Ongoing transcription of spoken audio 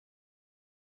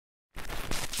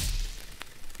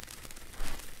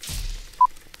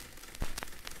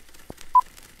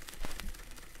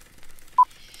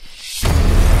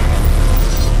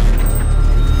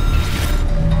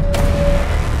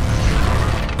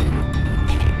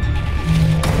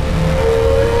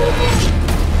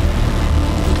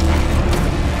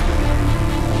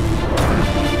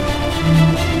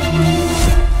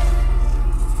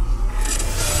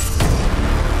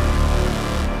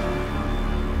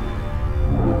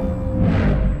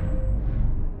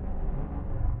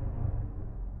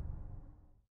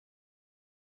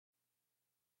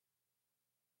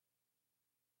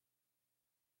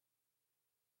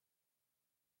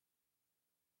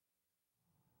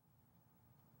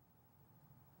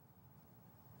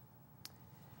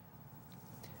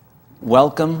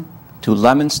Welcome to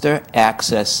Leominster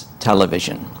Access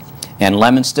Television, and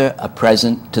Leominster, a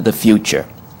present to the future.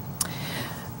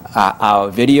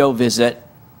 Our video visit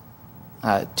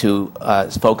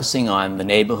is focusing on the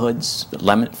neighborhoods,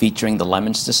 featuring the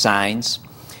Leominster signs,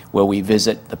 where we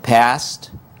visit the past,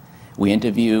 we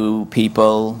interview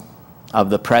people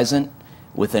of the present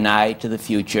with an eye to the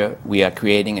future. We are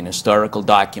creating an historical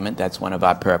document. That's one of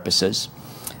our purposes.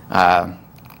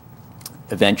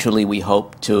 Eventually, we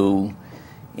hope to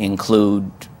include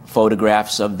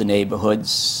photographs of the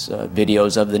neighborhoods,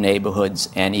 videos of the neighborhoods,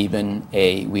 and even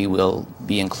we will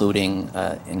be including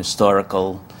an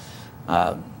historical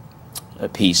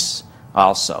piece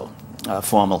also, a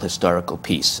formal historical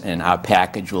piece. And our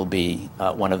package will be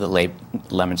one of the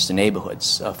Leominster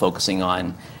neighborhoods, focusing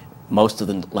on most of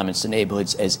the Leominster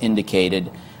neighborhoods as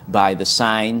indicated by the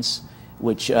signs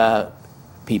which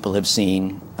people have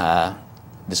seen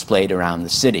displayed around the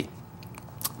city.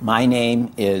 My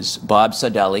name is Bob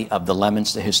Saudelli of the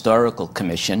Leominster Historical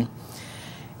Commission,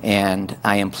 and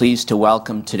I am pleased to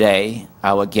welcome today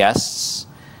our guests,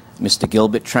 Mr.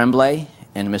 Gilbert Tremblay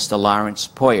and Mr. Lawrence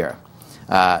Poirier.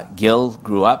 Gil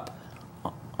grew up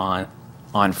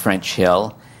on French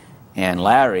Hill, and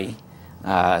Larry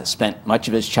spent much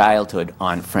of his childhood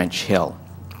on French Hill.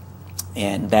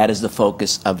 And that is the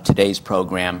focus of today's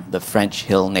program, the French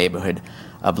Hill neighborhood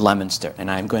of Leominster. And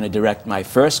I'm going to direct my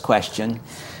first question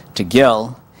to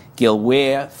Gil. Gil,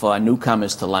 where, for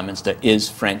newcomers to Leominster, is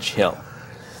French Hill?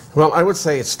 Well, I would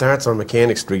say it starts on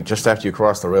Mechanic Street just after you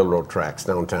cross the railroad tracks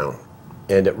downtown.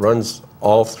 And it runs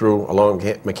all through along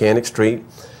Mechanic Street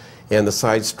and the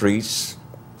side streets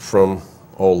from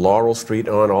Old Laurel Street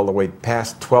on all the way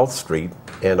past 12th Street,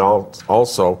 and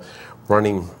also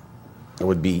running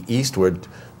would be eastward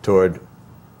toward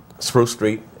Spruce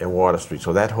Street and Water Street.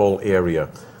 So that whole area,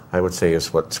 I would say,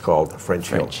 is what's called French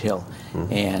Hill. French Hill.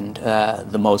 Mm-hmm. And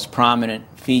the most prominent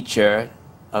feature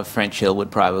of French Hill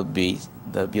would probably be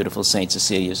the beautiful St.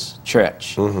 Cecilia's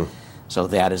Church. Mm-hmm. So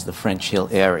that is the French Hill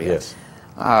area. Yes.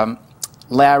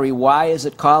 Larry, why is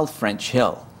it called French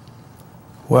Hill?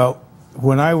 Well,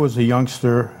 when I was a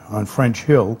youngster on French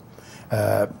Hill,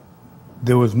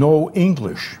 there was no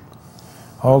English.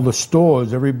 All the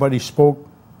stores, everybody spoke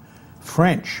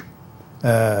French.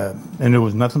 And there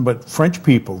was nothing but French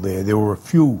people there. There were a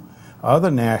few other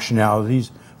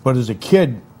nationalities, but as a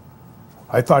kid,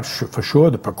 I thought for sure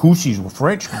the Percussis were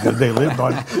French because they lived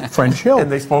on French Hill.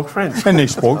 And they spoke French. And they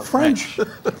spoke French.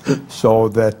 So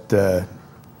that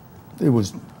it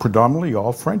was predominantly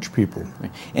all French people.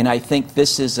 And I think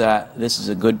this is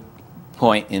a good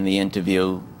point in the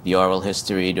interview, the oral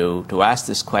history, to ask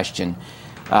this question.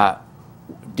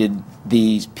 Did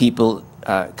these people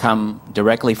come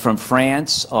directly from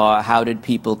France, or how did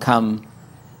people come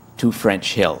to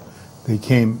French Hill? They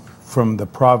came from the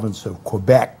province of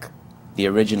Quebec. The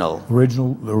original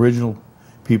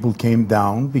people came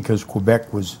down because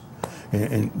Quebec was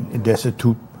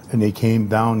destitute, and they came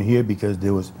down here because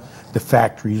the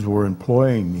factories were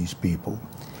employing these people.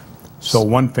 So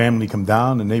one family come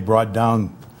down, and they brought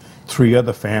down 3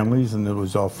 other families, and it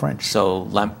was all French. So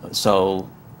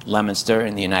Leominster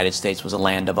in the United States was a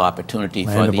land of opportunity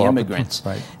for the immigrants.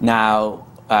 Right. Now,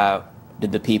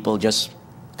 did the people just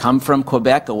come from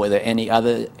Quebec, or were there any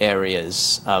other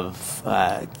areas of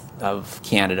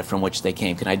Canada from which they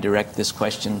came? Can I direct this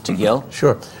question to Gil?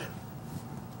 Sure.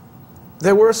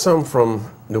 There were some from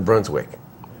New Brunswick,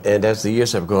 and as the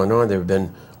years have gone on, there have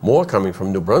been more coming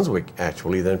from New Brunswick,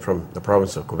 actually, than from the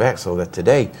province of Quebec, so that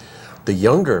today, the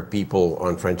younger people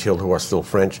on French Hill who are still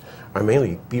French are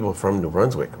mainly people from New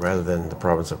Brunswick rather than the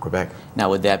province of Quebec.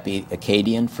 Now, would that be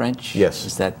Acadian French? Yes.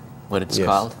 Is that what it's yes.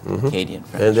 called? Mm-hmm. Acadian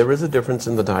French. And there is a difference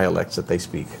in the dialects that they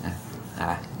speak.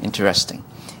 Interesting.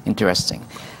 Interesting.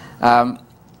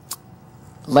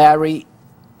 Larry,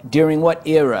 during what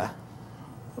era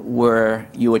were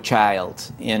you a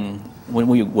child?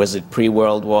 Was it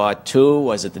pre-World War II?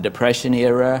 Was it the Depression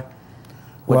era?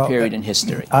 What period in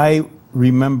history? I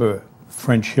remember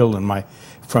French Hill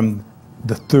from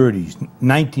the 30s,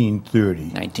 1930.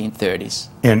 1930s.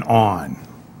 And on.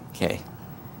 Okay.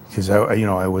 Because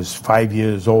I was 5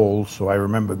 years old, so I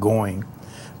remember going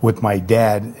with my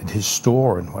dad at his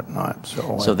store and whatnot.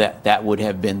 So that would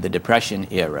have been the Depression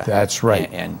era. That's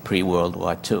right. And pre-World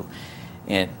War II.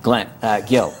 And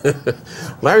Gil.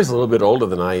 Larry's a little bit older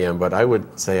than I am, but I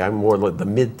would say I'm more like the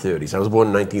mid-30s. I was born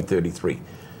in 1933.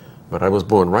 But I was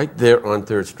born right there on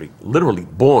 3rd Street, literally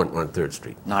born on 3rd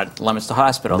Street. Not at Leominster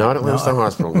Hospital. Not at Leominster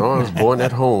Hospital. No, I was born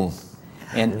at home.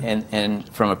 And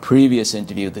from a previous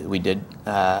interview that we did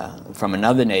from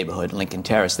another neighborhood, Lincoln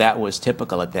Terrace, that was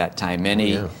typical at that time.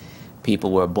 Many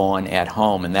people were born at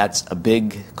home, and that's a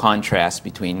big contrast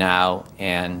between now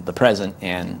and the present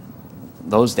and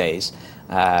those days.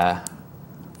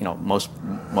 You know, most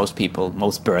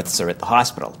births are at the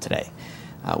hospital today,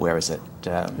 whereas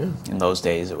in those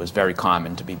days it was very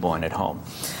common to be born at home.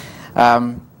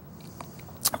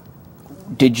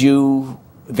 Did you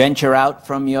venture out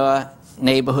from your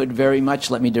neighborhood very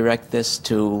much? Let me direct this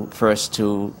first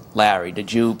to Larry.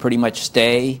 Did you pretty much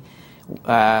stay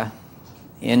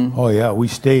in? Oh yeah, we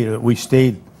stayed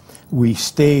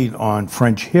on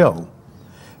French Hill,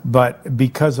 but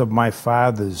because of my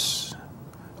father's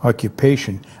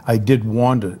occupation, I did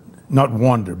not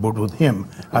wander, but with him,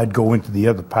 I'd go into the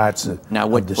other parts of Now,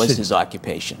 what the was city. his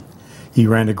occupation? He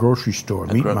ran a grocery store,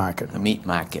 meat market. A meat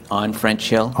market on French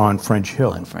Hill? On French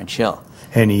Hill. On French Hill.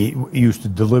 And he used to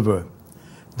deliver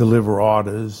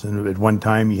orders, and at one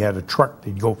time he had a truck.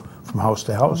 He'd go from house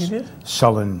to house,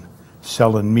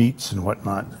 selling meats and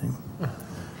whatnot.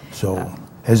 So,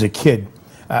 as a kid,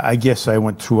 I guess I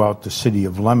went throughout the city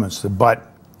of Leominster, but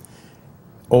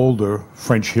older,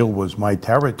 French Hill was my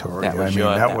territory. That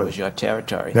was your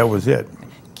territory. That was it.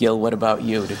 Gil, what about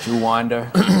you? Did you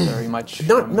wander very much?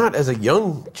 Not as a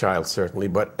young child, certainly,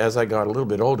 but as I got a little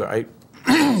bit older,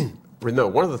 no,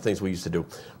 one of the things we used to do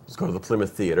was go to the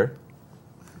Plymouth Theater.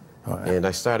 Oh, yeah. And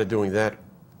I started doing that,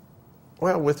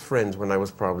 well, with friends when I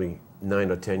was probably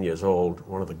 9 or 10 years old.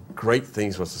 One of the great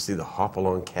things was to see the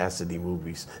Hopalong Cassidy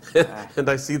movies. And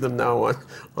I see them now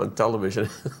on television.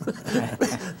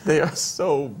 They are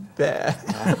so bad.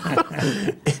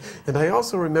 And I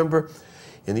also remember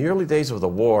in the early days of the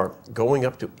war going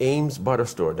up to Ames Butter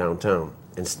Store downtown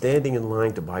and standing in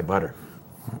line to buy butter,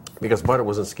 because butter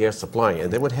was in scarce supply.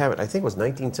 And they would have it, I think it was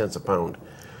 19 cents a pound.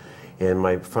 And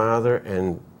my father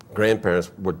and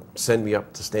grandparents would send me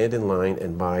up to stand in line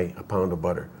and buy a pound of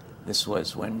butter. This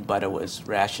was when butter was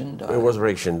rationed? It was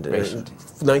rationed.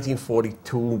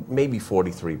 1942, maybe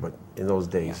 43, but in those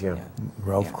days, yeah.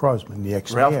 Ralph Crossman, the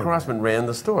ex-mayor. Ralph Crossman ran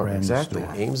the store, exactly.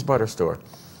 Ames Butter Store.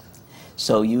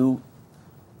 So you,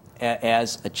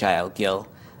 as a child, Gil,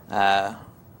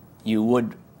 you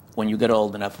would, when you get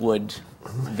old enough, would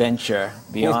venture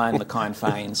beyond the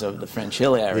confines of the French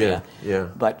Hill area. Yeah.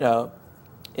 But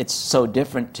it's so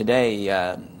different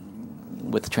today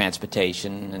with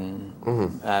transportation,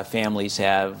 and families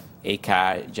have a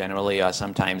car generally, or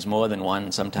sometimes more than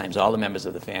one. Sometimes all the members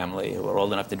of the family who are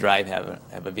old enough to drive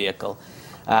have a vehicle.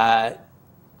 But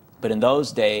in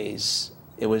those days,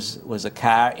 it was a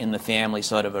car in the family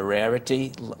sort of a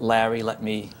rarity. Larry, let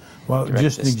me. Well,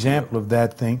 just an example of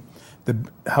that thing. The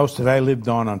house that I lived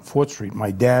on 4th Street,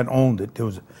 my dad owned it. There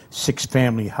was a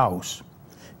 6-family house.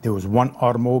 There was one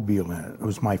automobile in it. It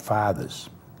was my father's.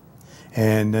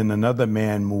 And then another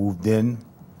man moved in,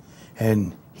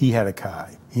 and he had a car,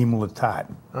 Emil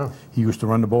Latat. Oh. He used to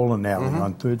run the bowling alley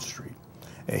on 3rd Street.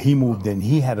 He moved in.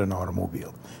 He had an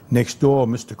automobile. Next door,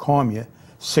 Mr. Cormier,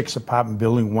 6-apartment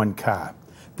building, 1 car.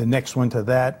 The next one to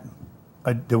that,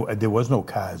 there was no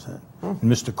cars in it. And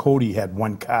Mr. Cody had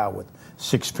 1 car with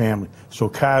 6 family. So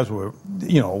cars were,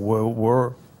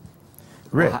 were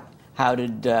rare. Well, how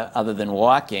did, other than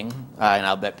walking, and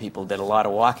I'll bet people did a lot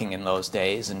of walking in those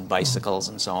days, and bicycles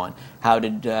and so on, how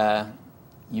did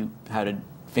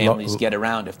families get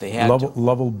around if they had to?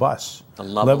 Lovell bus. The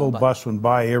Lovell bus went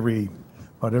by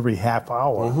about every half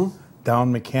hour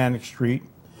down Mechanic Street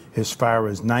as far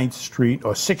as 9th Street,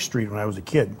 or 6th Street when I was a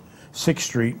kid. 6th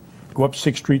Street, go up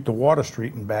 6th Street to Water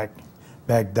Street and back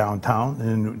downtown,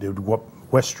 and then they would go up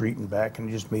West Street and back,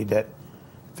 and just made that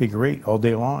figure 8 all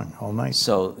day long, all night.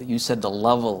 So you said the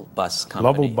Lovell Bus Company.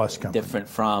 Lovell Bus Company. Different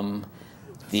from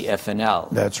the F&L.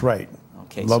 That's right.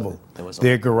 Okay. Lovell. So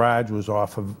their garage was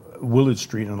off of Willard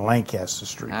Street and Lancaster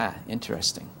Street. Ah,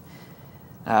 interesting.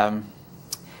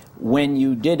 When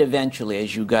you did eventually,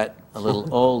 as you got a little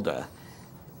older,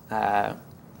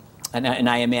 and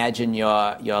I imagine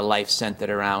your life centered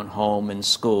around home and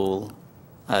school,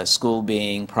 school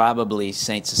being probably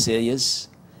St. Cecilia's,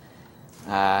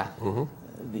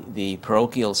 the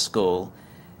parochial school,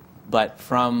 but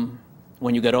from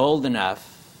when you got old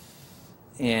enough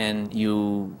and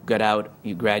you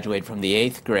graduated from the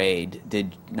 8th grade,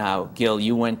 now, Gil,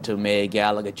 you went to Mayor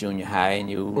Gallagher Junior High and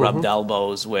you rubbed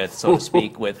elbows with, so to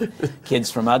speak, with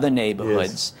kids from other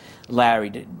neighborhoods. Yes.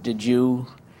 Larry, did you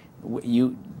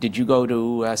go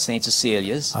to St.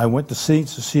 Cecilia's? I went to St.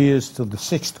 Cecilia's till the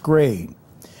 6th grade,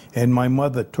 and my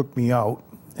mother took me out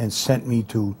and sent me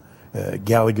to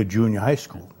Gallagher Junior High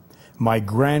School. I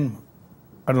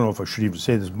don't know if I should even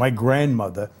say this, my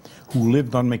grandmother, who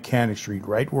lived on Mechanic Street,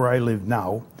 right where I live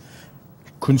now,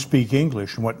 couldn't speak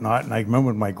English and whatnot, and I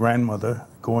remember my grandmother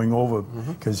going over,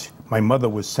 because my mother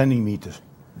was sending me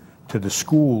to to the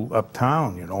school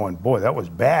uptown, you know, and boy, that was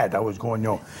bad. I was going, you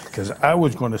know, because I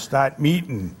was going to start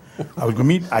meeting. I was going to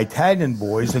meet Italian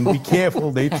boys, and be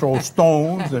careful, they throw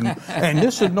stones, and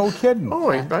this is no kidding.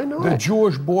 Oh, I know. The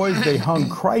Jewish boys, they hung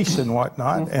Christ and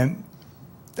whatnot, and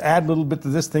to add a little bit to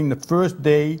this thing, the first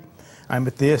day I'm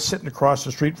there sitting across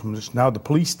the street from this, now the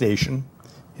police station,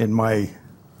 in my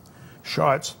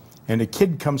shots, and a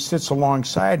kid comes, sits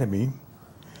alongside of me,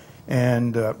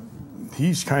 and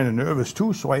he's kind of nervous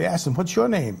too, so I asked him, what's your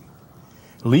name?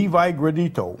 Levi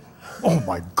Gradito. Oh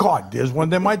my God, there's one of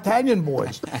them Italian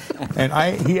boys. And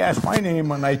he asked my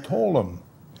name, and I told him,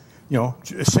 you know,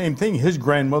 same thing, his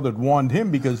grandmother had warned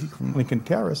him because he's from Lincoln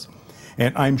Terrace.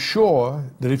 And I'm sure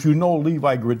that if you know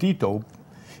Levi Gradito,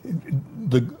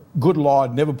 the good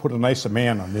Lord never put a nicer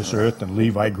man on this earth than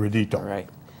Levi Gradito. Right,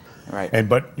 right. And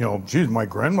but you know, she's my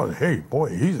grandmother. Hey, boy,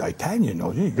 he's Italian. You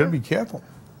know, you got to be careful.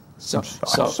 So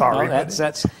sorry, no,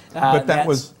 but that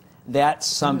was. That's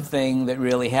something that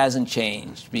really hasn't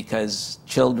changed because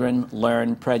children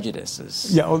learn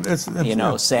prejudices. Yeah, well, that's you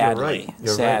know, sadly,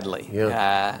 You're sadly. right.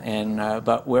 Yeah.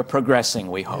 But we're progressing.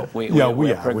 We hope.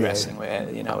 We're progressing.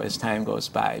 You know, as time goes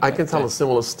by. I can tell a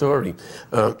similar story.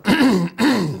 A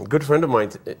good friend of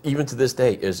mine, even to this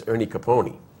day, is Ernie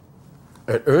Capone.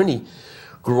 And Ernie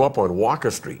grew up on Walker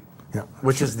Street. Yeah.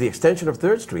 Which is the extension of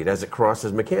 3rd Street. As it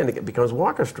crosses Mechanic, it becomes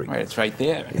Walker Street. Right, it's right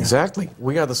there. Exactly.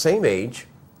 We are the same age,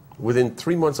 within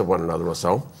 3 months of one another or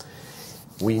so.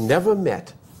 We never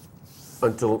met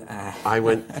until I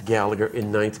went to Gallagher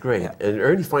in 9th grade. Yeah. And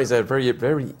Ernie finds that very,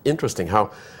 very interesting,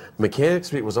 how Mechanic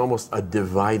Street was almost a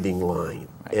dividing line.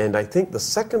 Right. And I think the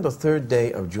 2nd or 3rd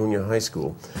day of junior high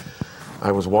school,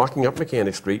 I was walking up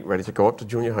Mechanic Street, ready to go up to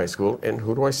junior high school, and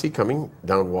who do I see coming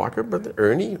down Walker but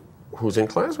Ernie, who's in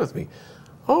class with me.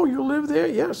 Oh, you live there?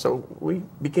 Yeah, so we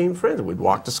became friends. We'd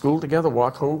walk to school together,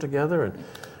 walk home together. And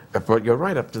but you're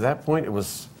right, up to that point, it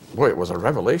was a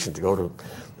revelation to go to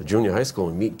the junior high school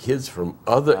and meet kids from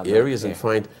other areas and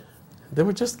find they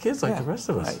were just kids like the rest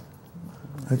of us.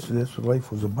 Right. That's what life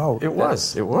was about. It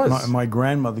was. My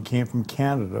grandmother came from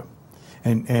Canada,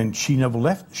 and she never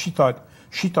left. She thought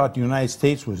the United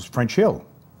States was French Hill,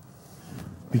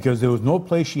 because there was no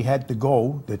place she had to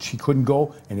go that she couldn't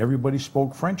go, and everybody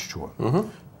spoke French to her. Mm-hmm.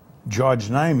 George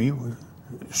Naimi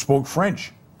spoke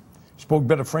French. Spoke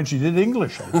better French than he did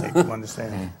English, I think, you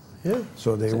understand. Yeah.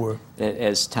 So they were...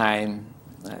 As time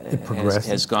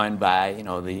has gone by, you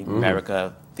know,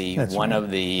 America, one of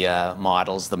the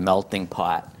models, the melting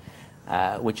pot,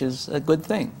 which is a good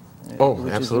thing. Oh,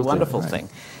 which absolutely. is a wonderful thing.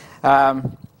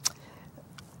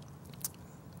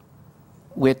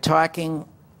 We're talking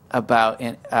about,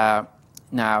 now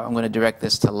I'm going to direct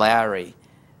this to Larry.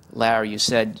 Larry, you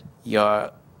said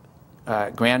your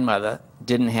grandmother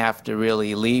didn't have to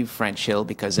really leave French Hill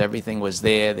because everything was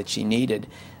there that she needed.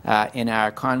 In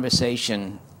our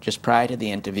conversation just prior to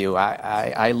the interview,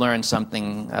 I learned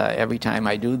something every time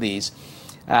I do these.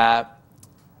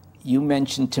 You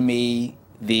mentioned to me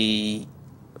the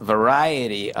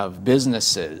variety of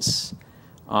businesses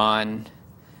on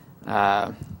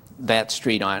that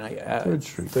street, on 3rd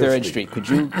Street. 3rd Street. Could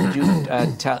you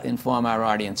inform our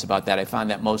audience about that? I found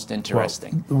that most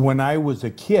interesting. Well, when I was a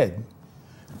kid,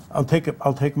 I'll take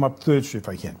them up 3rd Street if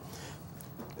I can.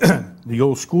 The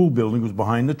old school building was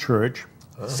behind the church.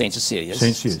 St. Cecilia's.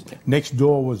 St. Cecilia's. Next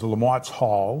door was Lamott's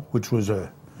Hall, which was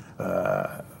a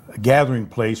gathering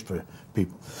place for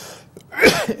people.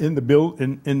 In the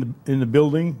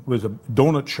building was a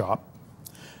donut shop.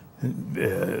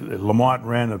 Lamont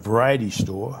ran a variety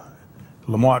store.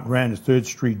 Lamont ran a 3rd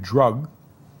Street drug.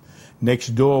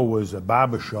 Next door was a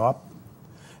barber shop.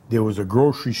 There was a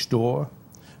grocery store.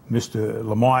 Mr.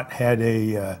 Lamont had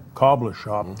a cobbler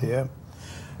shop there.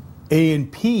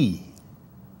 A&P,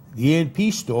 the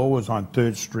A&P store was on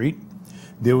 3rd Street.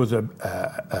 There was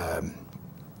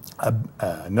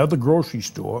another grocery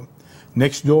store.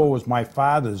 Next door was my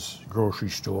father's grocery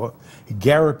store,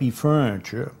 Garapi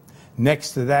Furniture.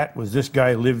 Next to that was this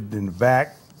guy lived in the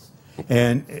back,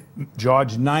 and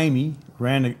George Naimi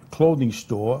ran a clothing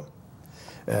store.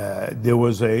 There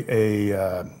was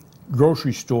a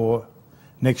grocery store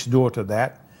next door to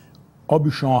that,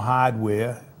 Aubuchon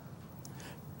Hardware.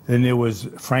 Then there was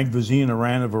Frank Vizina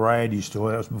ran a variety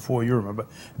store. That was before you remember.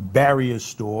 Barrier's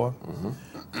store.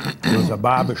 Mm-hmm. There was a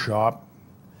barber shop.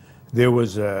 There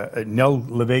was Nell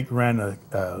Levesque ran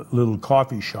a little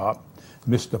coffee shop.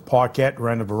 Mr. Parquette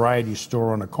ran a variety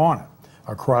store on the corner.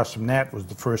 Across from that was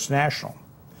the First National.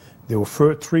 There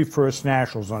were 3 First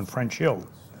Nationals on French Hill.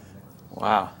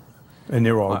 Wow. And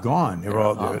they're all gone. They're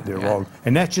all,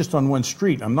 and that's just on one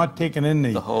street. I'm not taking in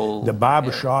the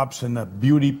barber shops and the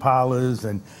beauty parlors,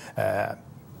 and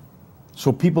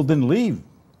So people didn't leave.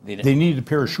 They needed a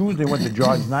pair of shoes, they went to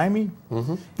George Nimey.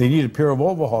 They needed a pair of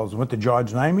overalls, they went to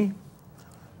George Nimey.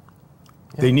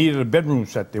 They needed a bedroom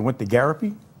set, they went to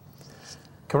Garapi.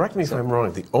 Correct me if I'm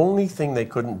wrong. The only thing they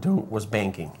couldn't do was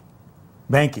banking.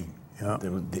 Banking, yeah.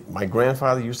 My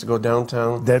grandfather used to go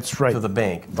downtown That's right. to the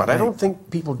bank. But I don't think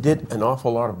people did an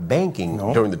awful lot of banking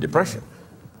during the Depression.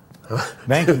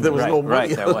 Banking. There was no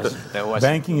money. Right, there was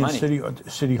banking in money.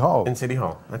 City Hall. In City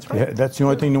Hall, that's right. Yeah, that's the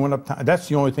only thing that went uptown. That's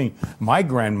the only thing my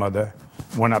grandmother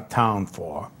went uptown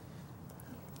for.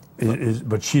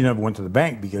 But she never went to the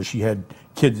bank because she had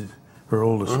kids. Her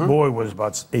oldest boy was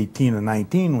about 18 or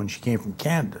 19 when she came from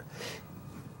Canada.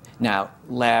 Now,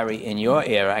 Larry, in your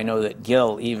era, I know that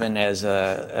Gil, even as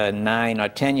a 9 or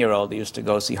 10-year-old, used to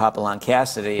go see Hopalong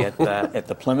Cassidy at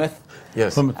the Plymouth.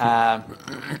 Yes. Plymouth.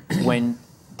 When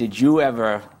did you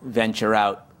ever venture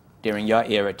out during your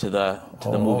era to the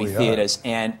movie theaters,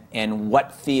 and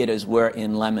what theaters were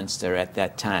in Leominster at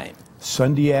that time?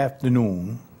 Sunday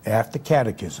afternoon, after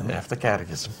catechism. After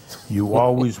catechism. You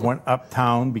always went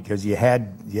uptown because you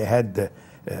had the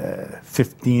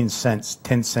 15 cents,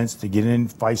 10 cents to get in,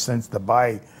 5 cents to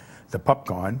buy the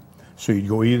popcorn. So you'd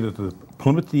go either to the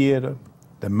Plymouth Theater,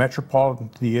 the Metropolitan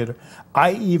Theater.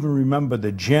 I even remember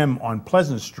the Gem on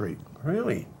Pleasant Street.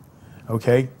 Really?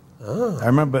 Okay? I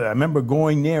remember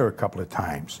going there a couple of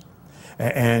times.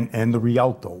 And the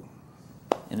Rialto.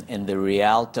 And the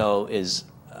Rialto is,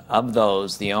 of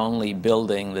those, the only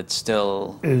building that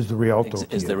still Is the Rialto is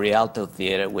the Theater. Rialto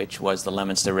Theater, which was the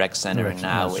Leominster Rec Center, and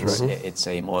now That's it's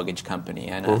a mortgage company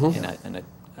and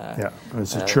Yeah,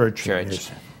 it's a church.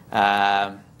 church.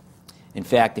 Yes. In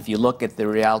fact, if you look at the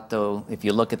Rialto, if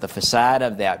you look at the facade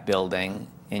of that building,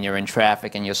 and you're in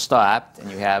traffic and you're stopped and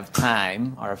you have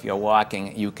time, or if you're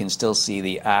walking, you can still see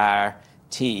the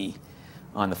RT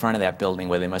on the front of that building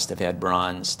where they must have had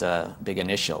bronzed big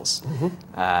initials.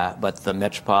 But the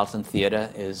Metropolitan Theater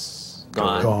is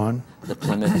gone. Gone. The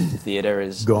Plymouth Theater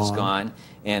is gone.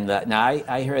 And now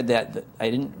I heard that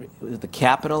the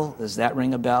Capitol, does that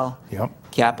ring a bell? Yep.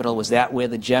 Capitol, was that where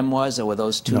the Gem was, or were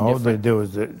those two No, different?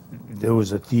 there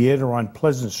was a theater on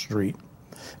Pleasant Street.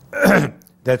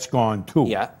 That's gone too.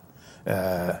 Yeah.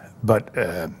 But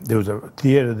there was a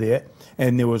theater there,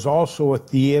 and there was also a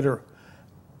theater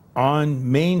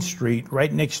on Main Street,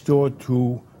 right next door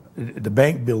to the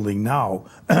bank building now.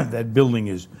 That building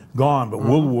is gone, but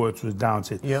Woolworths was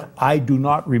downstairs. Yeah. I do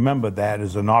not remember that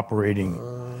as an operating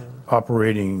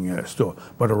store.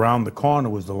 But around the corner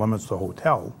was the Leominster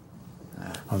Hotel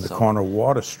on the corner of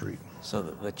Water Street. So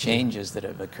the changes that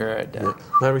have occurred.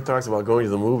 Larry talks about going to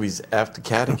the movies after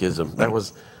catechism. That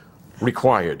was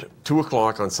required. 2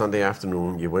 o'clock on Sunday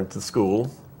afternoon, you went to school,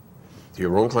 to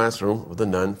your own classroom with a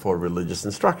nun for religious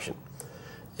instruction.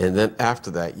 And then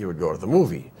after that, you would go to the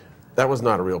movie. That was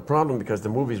not a real problem because the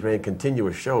movies ran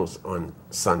continuous shows on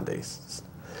Sundays.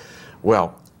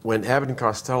 Well, when Abbott and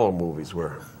Costello movies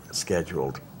were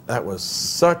scheduled, that was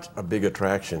such a big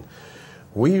attraction.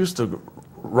 We used to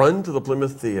run to the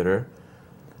Plymouth Theater.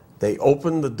 They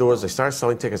opened the doors. They started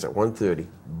selling tickets at 1:30,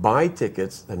 buy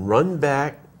tickets, and run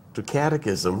back to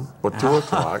catechism for 2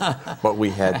 o'clock, but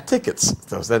we had tickets.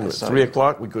 So then at 3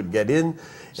 o'clock we could get in,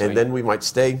 and then we might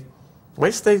stay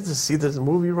to see the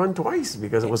movie run twice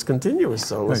because it was continuous.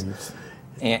 So it was,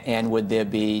 And would there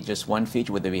be just one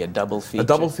feature? Would there be a double feature? a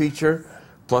double feature,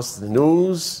 plus the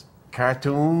news,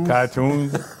 cartoons,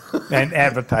 And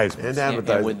advertisements. And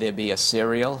would there be a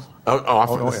serial?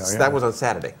 That was on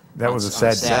Saturday. That was a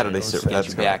On Saturday. To get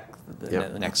you back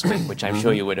the next week, which I'm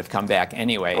sure you would have come back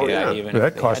anyway. Even That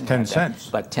if they cost hadn't 10 had that. cents.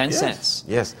 But 10 cents.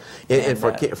 Yes. And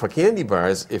for candy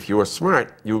bars, if you were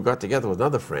smart, you got together with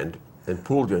another friend and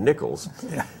pooled your nickels,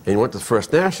 and you went to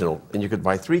First National, and you could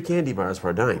buy 3 candy bars for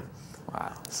a dime.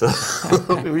 Wow. So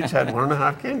we each had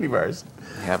 1.5 candy bars.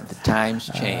 Have the times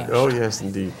changed? Oh, yes,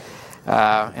 indeed.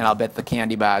 And I'll bet the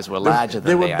candy bars were larger than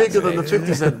They were they are bigger than today.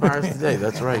 the 50-cent bars today,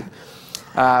 that's right.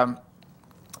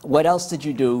 What else did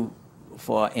you do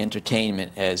for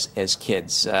entertainment as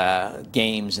kids?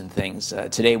 Games and things.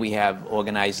 Today we have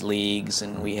organized leagues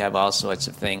and we have all sorts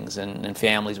of things, and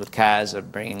families with cars are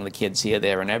bringing the kids here,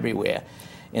 there, and everywhere.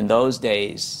 In those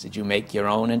days, did you make your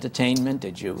own entertainment?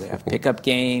 Did you have pickup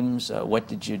games? What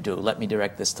did you do? Let me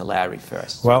direct this to Larry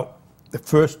first. Well,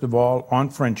 first of all, on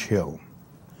French Hill,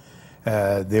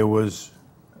 there was,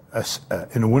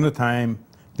 in the wintertime,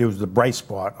 there was the Bright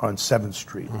Spot on 7th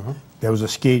Street. There was a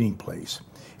skating place.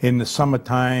 In the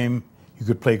summertime, you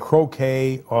could play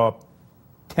croquet or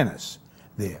tennis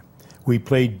there. We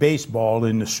played baseball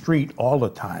in the street all the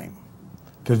time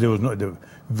because there were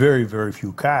very, very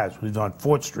few cars. We lived on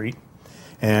 4th Street,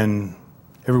 and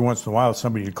every once in a while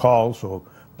somebody would call, so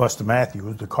Buster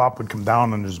Matthews, the cop would come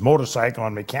down on his motorcycle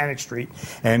on Mechanic Street,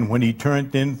 and when he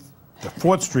turned in to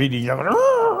 4th Street, he yelled,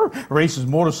 race his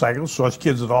motorcycle, so us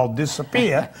kids would all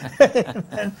disappear.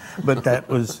 But that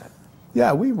was,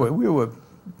 yeah, we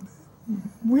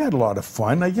had a lot of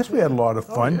fun. I guess we had a lot of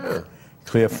fun. Oh, yeah.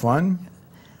 Clear fun.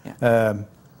 Yeah.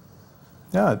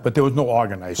 Yeah, but there was no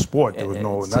organized sport. There was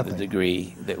no to nothing. the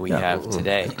degree that we have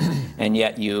today. And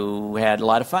yet you had a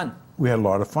lot of fun. We had a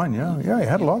lot of fun, yeah. Yeah, I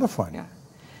had a lot of fun. Yeah.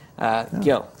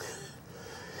 Gil.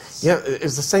 Yeah,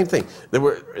 it's the same thing. There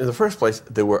were, in the first place,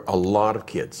 there were a lot of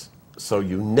kids, so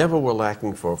you never were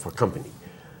lacking for company.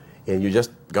 And you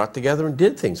just got together and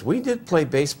did things. We did play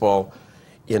baseball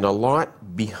in a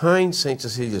lot behind St.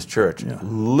 Cecilia's Church,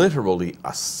 literally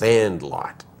a sand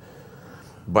lot.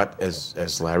 But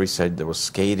as Larry said, there was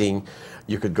skating.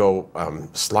 You could go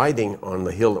sliding on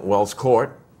the hill at Wells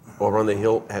Court or on the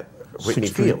hill at Whitney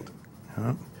Field.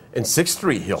 And 6th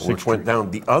Street Hill, which went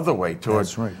down the other way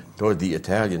toward the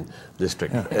Italian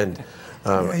district. Yeah. And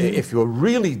if you're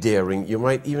really daring, you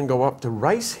might even go up to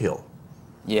Rice Hill.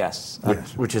 Yes.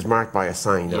 Which is marked by a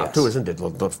sign now, too, isn't it?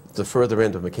 The further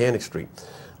end of Mechanic Street.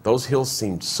 Those hills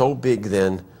seemed so big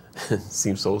then,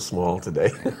 seem so small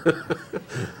today.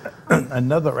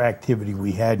 Another activity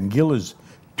we had, and Gil is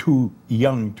too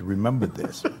young to remember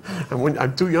this.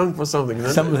 I'm too young for something.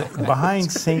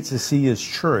 Behind St. Cecilia's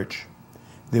Church,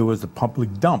 there was a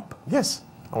public dump. Yes.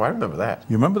 Oh, I remember that.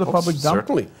 You remember the public dump?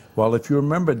 Certainly. Well, if you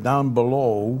remember down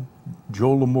below,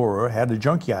 Joe Lamura had a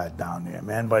junkyard down there,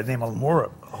 man, by the name of Lamura.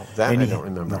 Oh, that I don't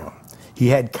remember. No, he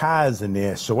had cars in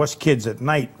there, so us kids at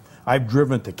night, I've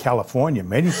driven to California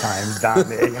many times down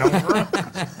there, you know.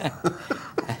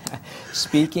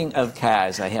 Speaking of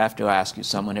cars, I have to ask you,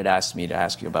 someone had asked me to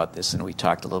ask you about this, and we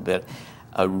talked a little bit.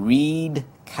 A Reed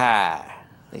car.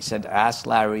 They said to ask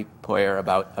Larry Poirier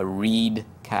about a Reed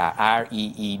car,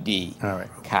 R-E-E-D,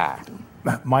 car.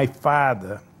 My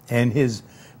father and his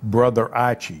brother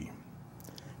Archie,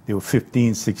 they were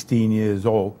 15, 16 years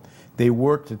old. They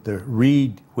worked at the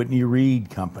Whitney Reed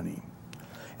Company.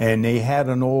 And they had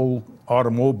an old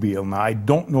automobile. Now, I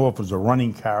don't know if it was a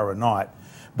running car or not,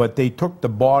 but they took the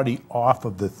body off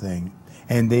of the thing,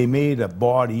 and they made a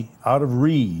body out of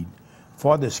reed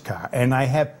for this car. And I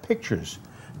have pictures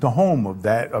to home of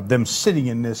that, of them sitting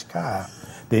in this car.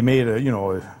 They made a, you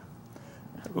know,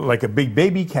 like a big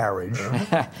baby carriage.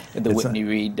 The Whitney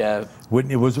Reed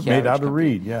Whitney was made out of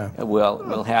reed, yeah.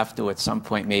 We'll have to at some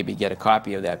point maybe get a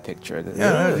copy of that picture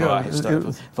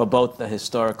for both the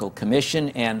Historical Commission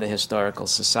and the Historical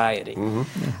Society.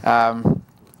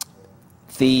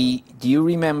 Do you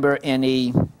remember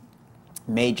any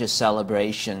major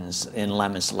celebrations in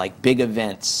Leominster, like big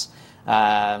events?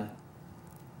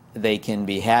 They can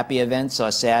be happy events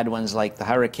or sad ones, like the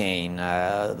hurricane,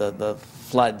 the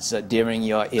floods during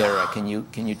your era. Can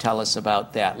you tell us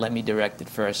about that? Let me direct it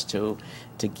first to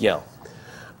Gil.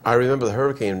 I remember the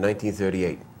hurricane of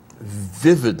 1938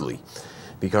 vividly,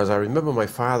 because I remember my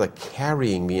father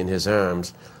carrying me in his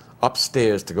arms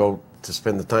upstairs to go to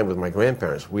spend the time with my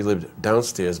grandparents. We lived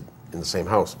downstairs in the same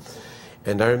house.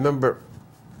 And I remember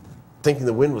thinking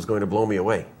the wind was going to blow me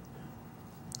away.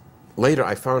 Later,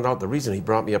 I found out the reason he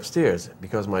brought me upstairs,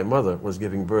 because my mother was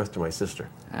giving birth to my sister.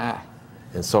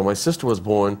 And so my sister was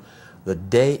born the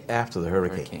day after the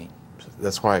hurricane.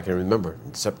 That's why I can remember.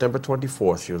 September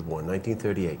 24th, she was born,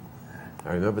 1938.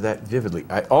 I remember that vividly.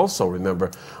 I also remember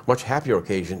a much happier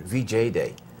occasion, VJ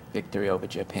Day. Victory over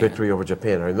Japan. Victory over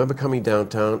Japan. I remember coming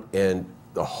downtown, and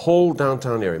the whole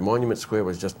downtown area, Monument Square,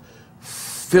 was just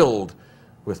filled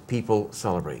with people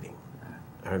celebrating.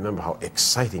 I remember how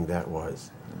exciting that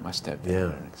was. It must have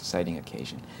been an exciting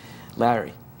occasion.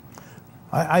 Larry?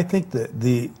 I think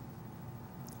the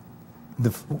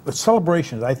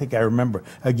celebrations, I think I remember,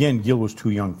 again, Gil was too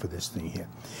young for this thing here.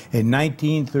 In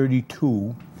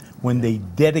 1932, when they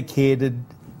dedicated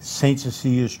St.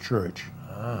 Cecilia's Church,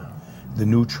 the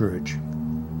new church,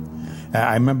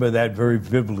 I remember that very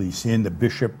vividly, seeing the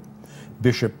bishop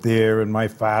there, and my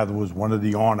father was one of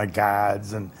the honor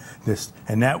guards, and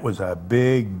that was a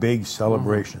big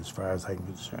celebration as far as I'm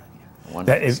concerned.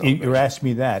 If you ask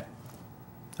me that,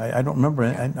 I don't remember.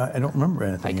 I don't remember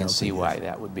anything. I can see why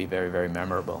that would be very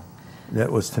memorable.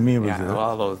 That was, to me, it was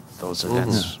all those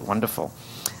events wonderful.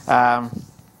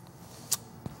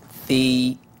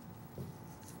 We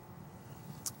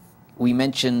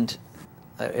mentioned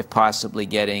if possibly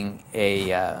getting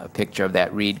a picture of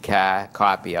that Reed car,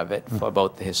 copy of it, for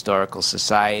both the Historical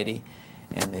Society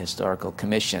and the Historical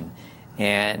Commission.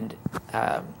 And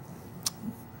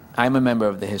I'm a member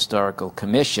of the Historical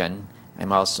Commission.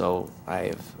 I'm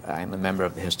a member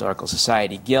of the Historical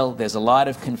Society. Gil, there's a lot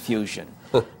of confusion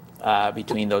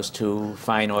between those two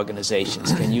fine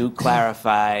organizations. Can you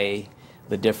clarify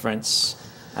the difference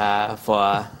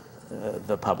for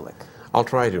the public? I'll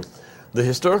try to. The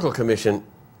Historical Commission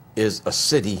is a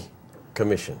city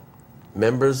commission.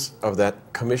 Members of that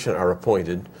commission are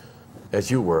appointed,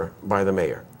 as you were, by the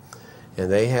mayor.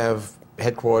 And they have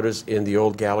headquarters in the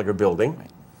old Gallagher building.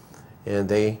 Right. And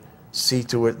they see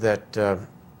to it that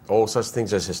all such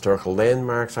things as historical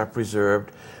landmarks are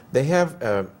preserved. They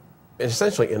have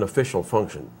essentially an official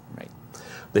function. Right.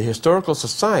 The Historical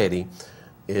Society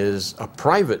is a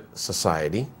private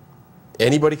society.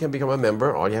 Anybody can become a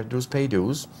member. All you have to do is pay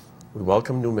dues. We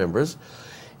welcome new members.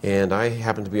 And I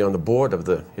happen to be on the board of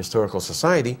the Historical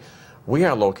Society. We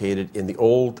are located in the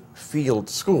old field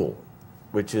school,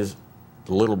 which is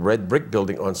the little red brick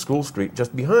building on School Street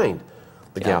just behind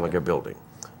the Gallagher building.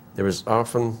 There is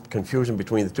often confusion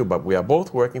between the two, but we are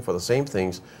both working for the same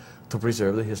things to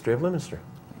preserve the history of Leominster.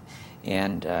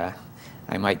 And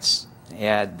I might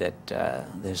add that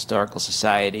the Historical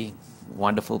Society,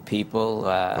 wonderful people.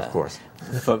 Of course.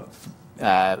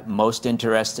 Most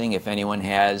interesting, if anyone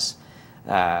has,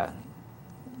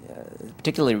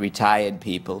 particularly retired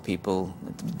people,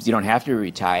 you don't have to be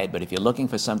retired, but if you're looking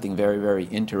for something very, very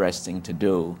interesting to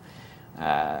do,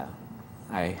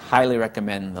 I highly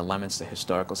recommend the Leominster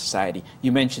Historical Society.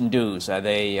 You mentioned dues. Are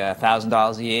they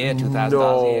 $1,000 a year,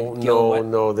 $2,000 a year?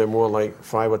 No, they're more like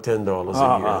 $5 or $10 a year.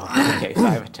 Oh, okay,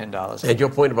 $5 or $10. And your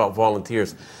point about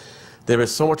volunteers, there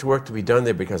is so much work to be done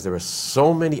there because there are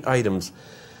so many items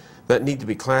that need to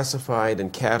be classified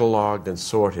and cataloged and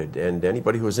sorted. And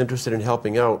anybody who is interested in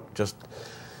helping out, just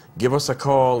give us a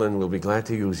call and we'll be glad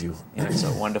to use you. And it's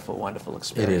a wonderful, wonderful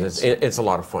experience. It is. It's a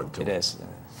lot of fun, too. It is.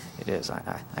 It is.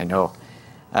 I know.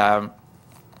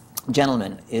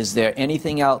 Gentlemen, is there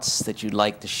anything else that you'd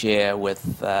like to share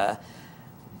with both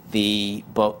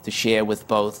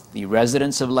the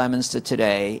residents of Leominster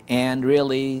today and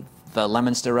really the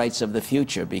Leominsterites of the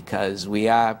future? Because we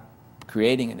are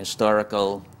creating an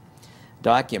historical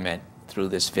document through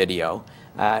this video.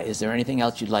 Is there anything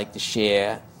else you'd like to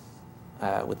share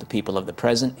with the people of the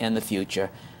present and the future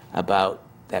about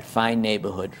that fine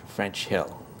neighborhood, French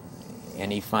Hill?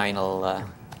 Any final?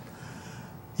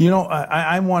 You know,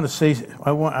 I want to say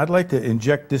I'd like to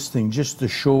inject this thing just to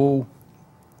show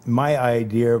my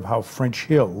idea of how French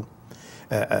Hill,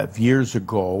 of years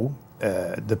ago,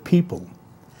 the people.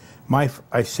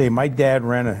 I say my dad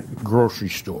ran a grocery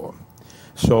store,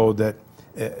 so that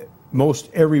most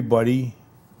everybody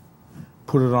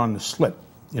put it on the slip.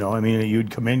 You know, I mean,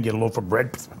 you'd come in, get a loaf of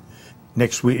bread.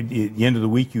 Next week, at the end of the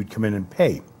week, you'd come in and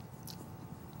pay.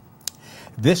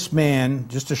 This man,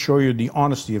 just to show you the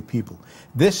honesty of people,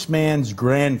 this man's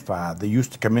grandfather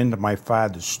used to come into my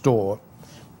father's store.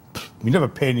 We never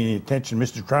paid any attention.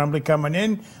 Mr. Trombley coming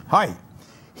in, hi.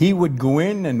 He would go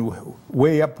in and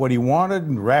weigh up what he wanted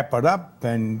and wrap it up,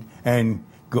 and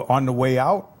go on the way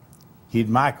out, he'd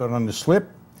mark it on the slip.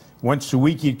 Once a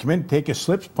week he'd come in, take his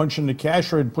slips, punch in the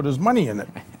cashier, and put his money in it.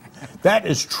 That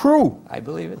is true. I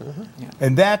believe it. Yeah.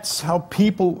 And that's how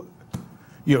people,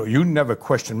 you never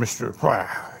question Mr.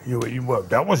 Well,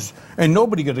 that was, and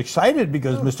nobody got excited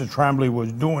because Mr. Trombley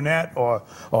was doing that, or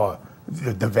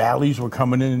the Valleys were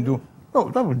coming in and doing. No,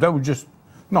 that was just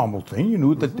normal thing. You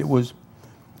knew that it was.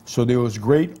 So there was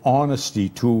great honesty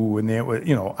too, and there was,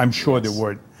 I'm sure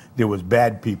there was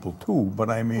bad people too,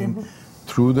 but I mean,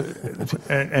 through the,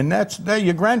 and that's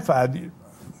your grandfather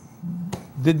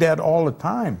did that all the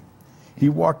time. He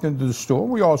walked into the store.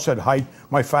 We all said hi.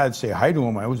 My father'd say hi to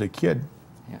him. I was a kid.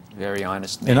 Yeah, very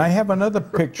honest man. And I have another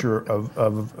picture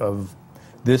of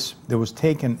this that was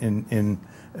taken in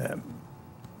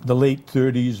the late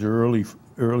 30s or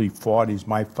early 40s.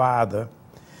 My father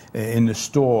in the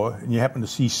store, and you happen to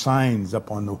see signs up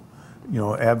on the,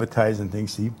 advertising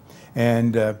things, see,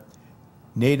 and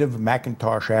native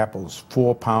Macintosh apples,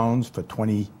 4 pounds for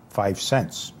 25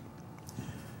 cents.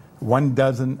 1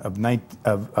 dozen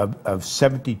of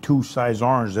 72 size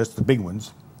orange, that's the big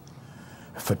ones,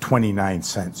 for 29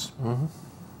 cents. Mm-hmm.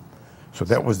 So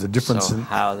that was the difference. So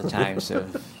how the times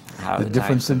have the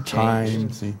difference in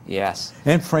time. See? Yes.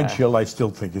 And French Hill, I still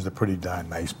think, is a pretty darn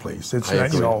nice place. It's I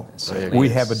agree. We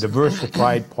have a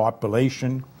diversified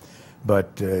population,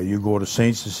 but you go to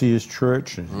St. Cecilia's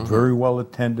Church, and it's very well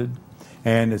attended,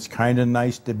 and it's kind of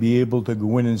nice to be able to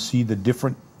go in and see the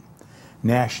different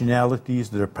nationalities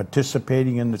that are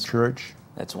participating in the church.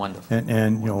 That's wonderful.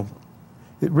 And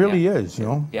it really is.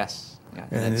 Yes. Yeah.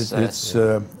 And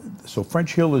so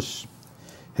French Hill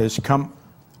has come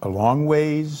a long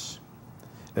ways,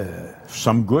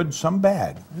 some good, some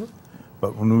bad.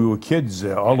 But when we were kids,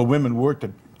 all the women worked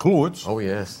at Kluwert's. Oh,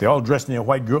 yes. They all dressed in their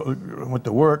white girl, went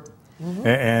to work.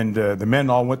 And the men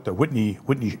all went to Whitney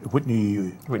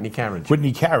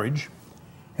Carriage,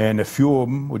 and a few of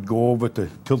them would go over to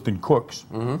Tilton Cooks.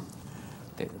 A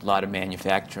lot of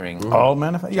manufacturing. All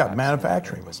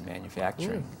manufacturing. It was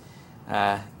manufacturing.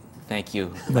 Thank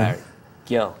you, Larry.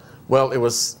 Gil. Well, it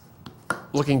was,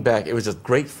 looking back, it was just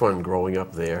great fun growing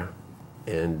up there.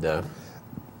 And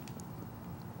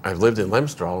I've lived in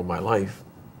Leominster all of my life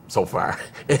so far.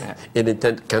 And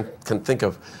can think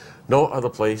of no other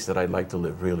place that I'd like to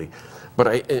live, really. But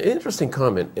an interesting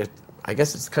comment, I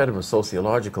guess it's kind of a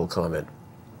sociological comment.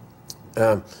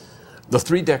 The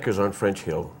three-deckers on French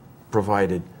Hill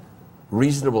provided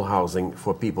reasonable housing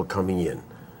for people coming in.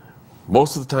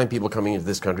 Most of the time people coming into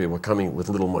this country were coming with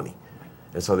little money.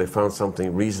 And so they found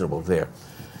something reasonable there.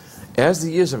 As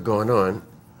the years have gone on,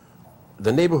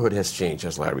 the neighborhood has changed,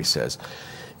 as Larry says.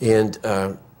 And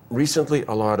recently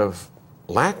a lot of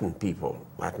Latin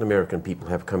American people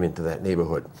have come into that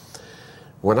neighborhood.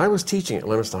 When I was teaching at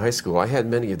Leominster High School, I had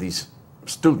many of these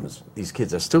students, these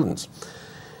kids as students.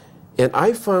 And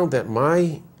I found that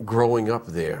my growing up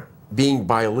there, being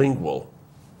bilingual,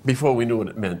 before we knew what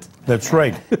it meant. That's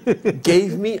right.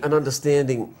 Gave me an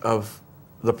understanding of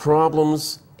the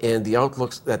problems and the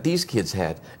outlooks that these kids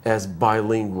had as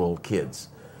bilingual kids.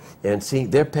 And seeing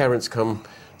their parents come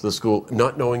to the school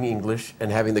not knowing English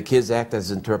and having the kids act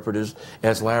as interpreters,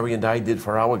 as Larry and I did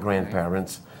for our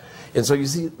grandparents. And so you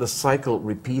see the cycle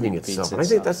repeating itself. And I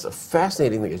think that's a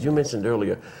fascinating thing. As you mentioned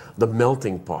earlier, the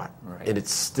melting pot. Right. And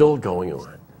it's still going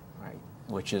on. Right.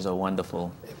 Which is a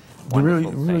wonderful, It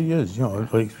really is. You know,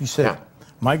 like you said,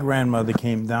 my grandmother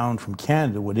came down from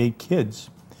Canada with 8 kids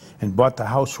and bought the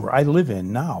house where I live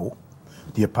in now,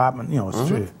 the apartment, you know,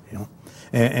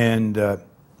 and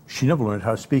she never learned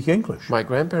how to speak English. My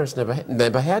grandparents never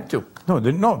had to.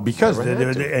 No, because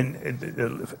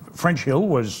Never French Hill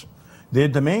was their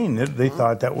domain. They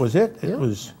thought that was it.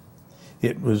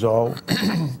 It was all,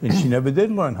 and she never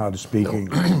did learn how to speak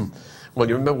English. Well,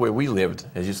 you remember where we lived,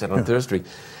 as you said, on Third Street.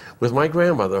 With my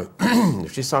grandmother,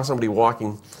 if she saw somebody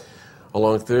walking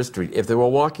along Third Street, if they were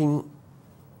walking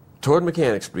toward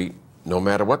Mechanic Street, no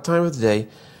matter what time of the day,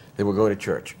 they were going to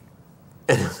church.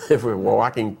 And if we were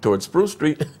walking toward Spruce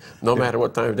Street, no matter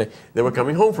what time of day, they were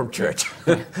coming home from church.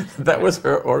 That was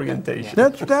her orientation.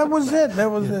 That was it. That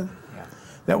was it.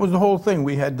 That was the whole thing.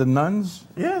 We had the nuns.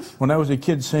 Yes. When I was a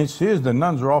kid, St. Cyr's, the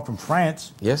nuns were all from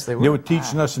France. Yes, they were. They were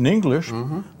teaching us in English,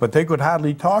 but they could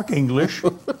hardly talk English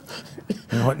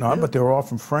and whatnot. But they were all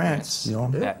from France. You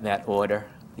know that order.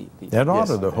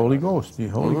 The Holy Ghost, the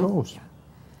Holy Ghost.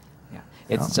 Yeah.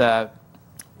 It's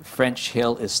French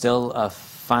Hill is still a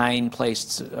fine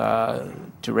place to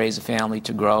raise a family,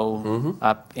 to grow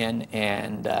up in,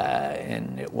 and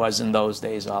it was in those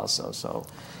days also. So,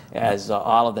 as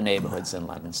all of the neighborhoods in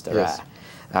Leominster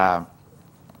are.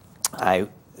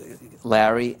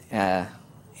 Larry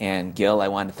and Gil, I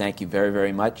want to thank you very,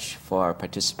 very much for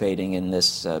participating in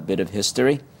this bit of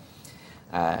history,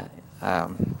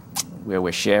 where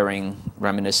we're sharing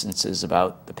reminiscences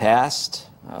about the past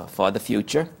for the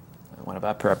future, one of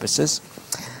our purposes.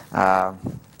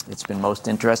 It's been most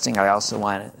interesting. I also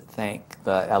want to thank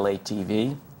the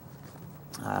LATV,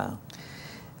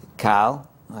 Carl.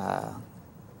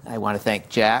 I want to thank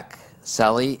Jack,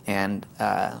 Sully, and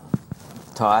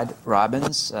Todd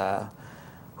Robbins,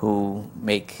 who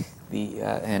make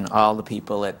and all the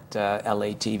people at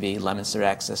LATV, Leominster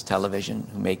Access Television,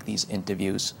 who make these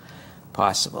interviews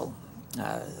possible.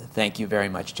 Thank you very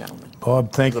much, gentlemen.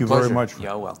 Bob, thank you very much for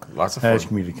You're welcome. Lots of fun.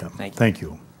 asking me to come. Thank you. Thank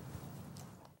you.